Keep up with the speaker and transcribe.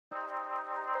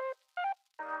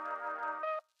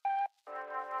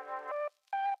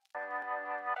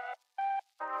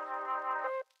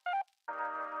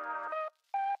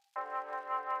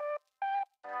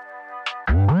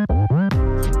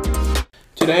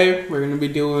Today we're going to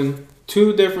be doing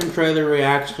two different trailer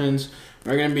reactions.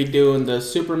 We're going to be doing the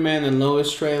Superman and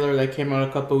Lois trailer that came out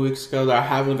a couple weeks ago that I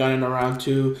haven't gotten around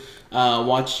to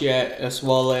watch yet, as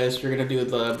well as we're going to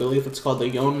do I believe it's called the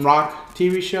Young Rock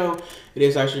TV show. It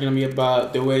is actually going to be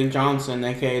about Dwayne Johnson,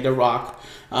 aka The Rock.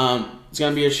 It's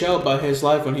going to be a show about his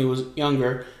life when he was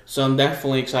younger, so I'm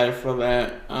definitely excited for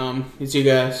that. If you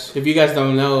guys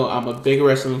don't know, I'm a big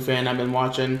wrestling fan. I've been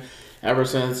watching ever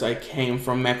since I came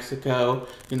from Mexico.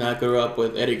 You know, I grew up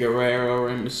with Eddie Guerrero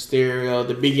and Mysterio,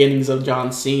 the beginnings of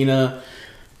John Cena.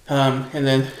 And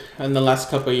then in the last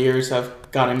couple of years,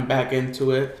 I've gotten back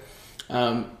into it.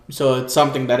 So it's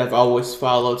something that I've always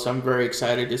followed, so I'm very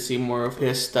excited to see more of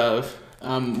his stuff.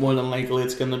 More than likely,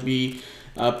 it's going to be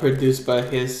produced by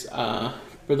his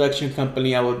production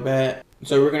company, I would bet.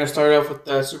 So we're going to start off with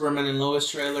the Superman and Lois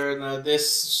trailer. Now,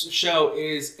 this show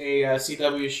is a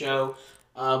CW show,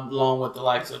 along with the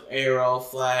likes of Arrow,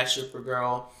 Flash,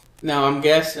 Supergirl. Now, I'm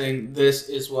guessing this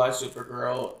is why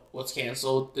Supergirl was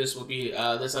canceled. This will be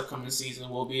this upcoming season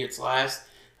will be its last.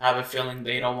 I have a feeling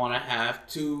they don't want to have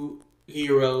two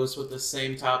heroes with the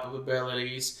same type of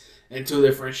abilities in two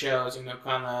different shows. You know,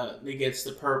 kind of negates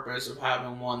the purpose of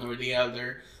having one or the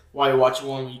other. Why you watch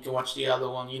one, you can watch the other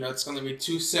one. You know, it's going to be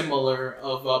too similar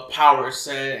of a power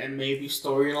set and maybe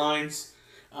storylines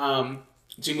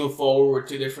to move forward with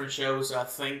two different shows. I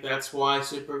think that's why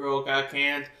Supergirl got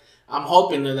canned. I'm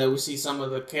hoping that we see some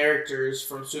of the characters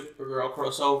from Supergirl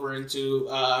cross over into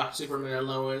Superman and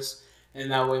Lois, and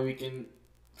that way we can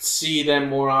see them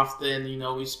more often. You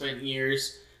know, we spent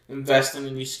years investing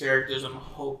in these characters. I'm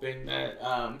hoping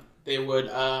that they would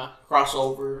cross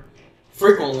over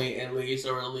frequently, at least,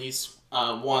 or at least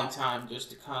one time,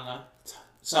 just to kind of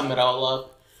sum it all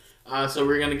up. So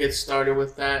we're going to get started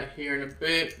with that here in a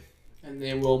bit, and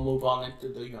then we'll move on into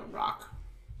the Young Rock.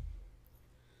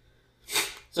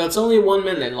 So it's only 1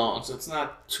 minute long, so it's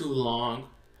not too long.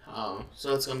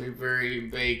 So it's going to be very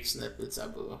vague snippets,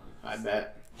 I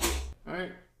bet.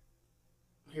 Alright,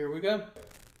 here we go.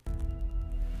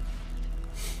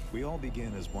 We all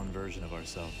begin as one version of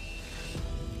ourselves.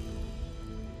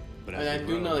 But and I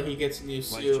do know that he gets a new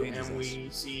suit, and we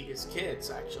see his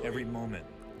kids, actually. Every moment,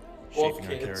 Both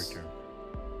shaping kids. our character,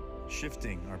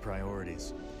 shifting our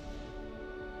priorities,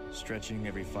 stretching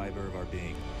every fiber of our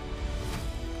being,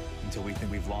 until we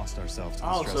think we've lost ourselves to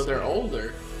the stress. Oh, so they're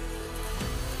older.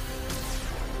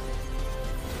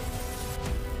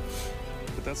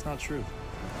 But that's not true,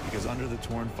 because under the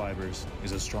torn fibers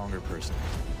is a stronger person,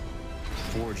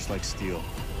 forged like steel,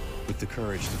 with the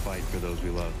courage to fight for those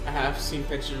we love. I have seen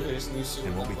pictures of his new suit.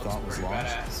 And what we thought was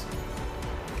lost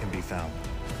can be found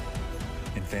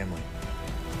in family.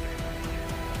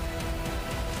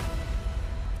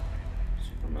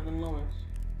 Superman and Lois.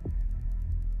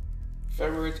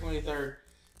 February 23rd.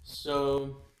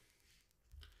 So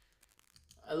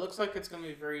it looks like it's gonna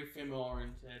be very female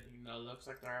oriented. You know, it looks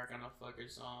like they're gonna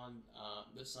focus on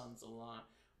the sons a lot,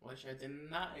 which I did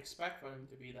not expect for them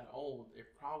to be that old. They're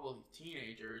probably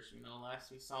teenagers. You know,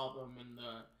 last we saw them in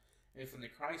the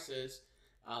Infinite Crisis,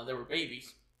 they were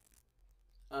babies.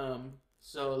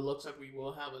 So it looks like we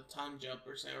will have a time jump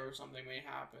or something may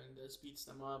happen that speeds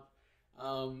them up.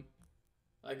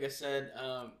 Like I said,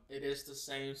 it is the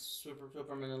same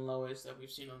Superman and Lois that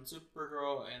we've seen on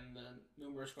Supergirl and the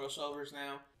numerous crossovers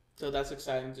now. So that's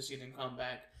exciting to see them come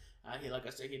back. Like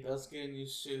I said, he does get a new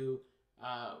suit,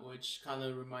 which kind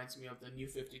of reminds me of the New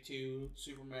 52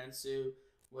 Superman suit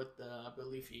with the, I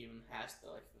believe he even has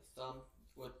the thumb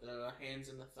with the hands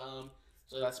and the thumb.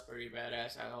 So that's pretty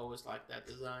badass. I always like that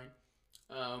design.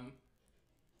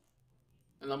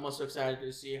 And I'm also excited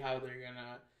to see how they're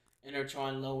gonna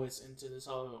intertwine Lois into this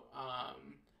whole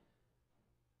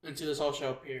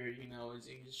show period. You know, is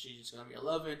she just gonna be a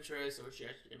love interest, or is she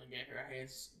actually gonna get her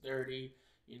hands dirty?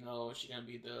 You know, is she gonna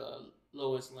be the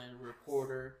Lois Lane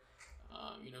reporter?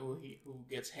 You know, who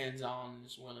gets hands on and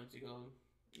is willing to go,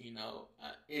 you know,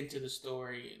 into the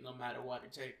story no matter what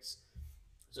it takes.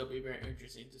 So it'll be very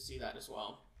interesting to see that as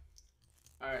well.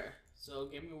 All right, so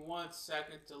give me 1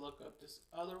 second to look up this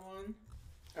other one.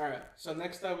 Alright, so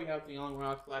next up we have the Young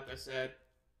Rock. Like I said,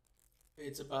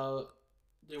 it's about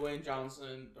Dwayne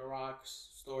Johnson, The Rock's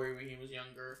story when he was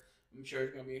younger. I'm sure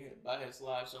it's going to be about his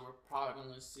life, so we're probably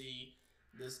going to see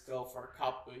this go for a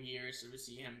couple of years, so we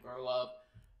see him grow up.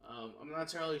 I'm not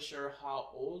entirely sure how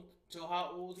old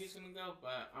he's going to go,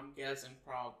 but I'm guessing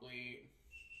probably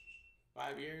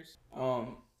 5 years.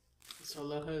 So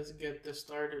let us get this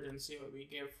started and see what we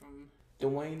get from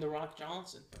Dwayne The Rock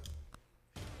Johnson.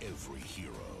 Every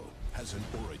hero has an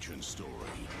origin story,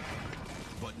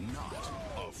 but not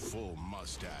a full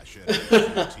mustache at age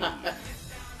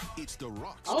 15. It's The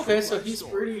Rock's Okay, true so life he's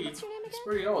story.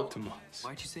 pretty old. Tomas.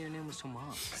 Why'd you say your name was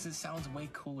Tomas? Because it sounds way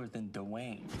cooler than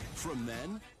Dwayne. From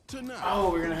then to now. Oh,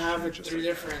 we're gonna have it 3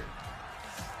 different.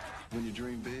 When you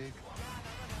dream big,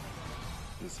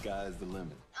 the sky's the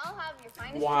limit. I'll have your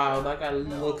finest. Wow, that guy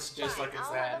looks just like his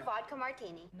I'll have dad. a vodka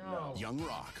martini. No. Young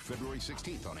Rock, February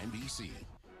 16th on NBC.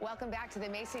 Welcome back to the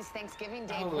Macy's Thanksgiving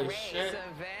Day Holy Parade. shit.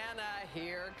 Savannah,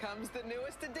 here comes the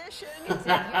newest edition. It's a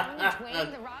young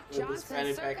Dwayne "The Rock" With this fanny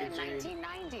Johnson circa packaging.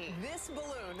 1990. This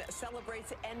balloon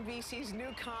celebrates NBC's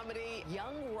new comedy,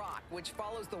 Young Rock, which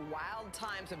follows the wild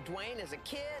times of Dwayne as a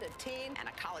kid, a teen, and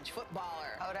a college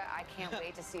footballer. Hoda, I can't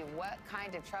wait to see what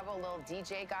kind of trouble little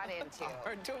DJ got into.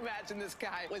 Hard to imagine this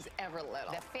guy was ever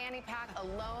little. The fanny pack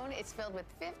alone is filled with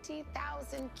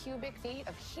 50,000 cubic feet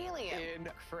of helium.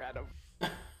 Incredible.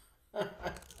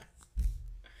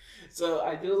 So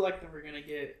I do like that we're gonna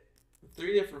get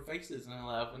 3 different faces in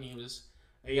life when he was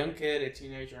a young kid, a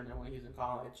teenager, and then when he's in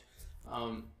college.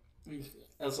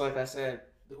 It's like I said,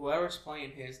 whoever's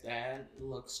playing his dad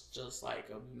looks just like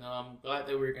him. You know, I'm glad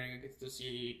that we're gonna get to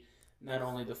see not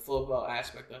only the football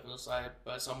aspect of his life,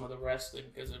 but some of the wrestling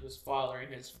because of his father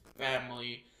and his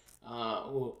family,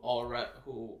 who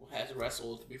has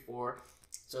wrestled before.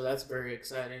 So that's very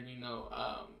exciting. You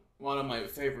know, one of my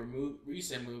favorite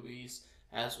recent movies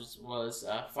was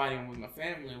Fighting With My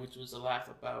Family, which was a laugh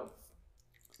about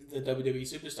the WWE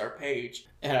superstar Paige.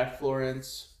 It had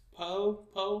Florence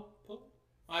Poe,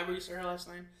 I reached her last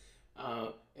name.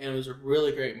 And it was a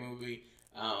really great movie.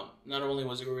 Not only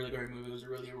was it a really great movie, it was a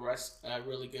really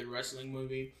good wrestling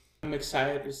movie. I'm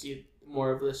excited to see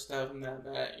more of this stuff and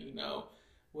that you know,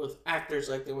 with actors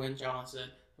like Dwayne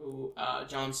Johnson, who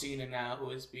John Cena now, who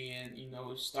is being, you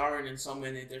know, starring in so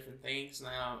many different things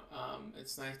now.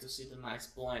 It's nice to see the nice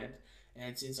blend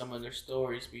and seeing some of their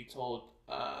stories be told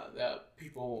that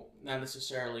people not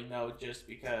necessarily know just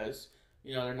because,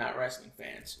 you know, they're not wrestling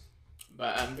fans.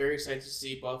 But I'm very excited to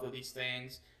see both of these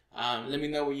things. Let me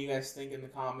know what you guys think in the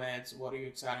comments. What are you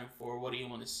excited for? What do you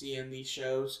want to see in these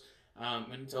shows?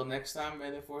 Until next time,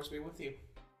 may the force be with you.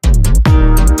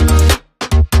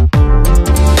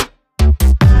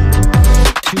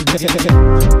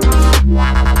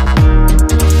 Wow.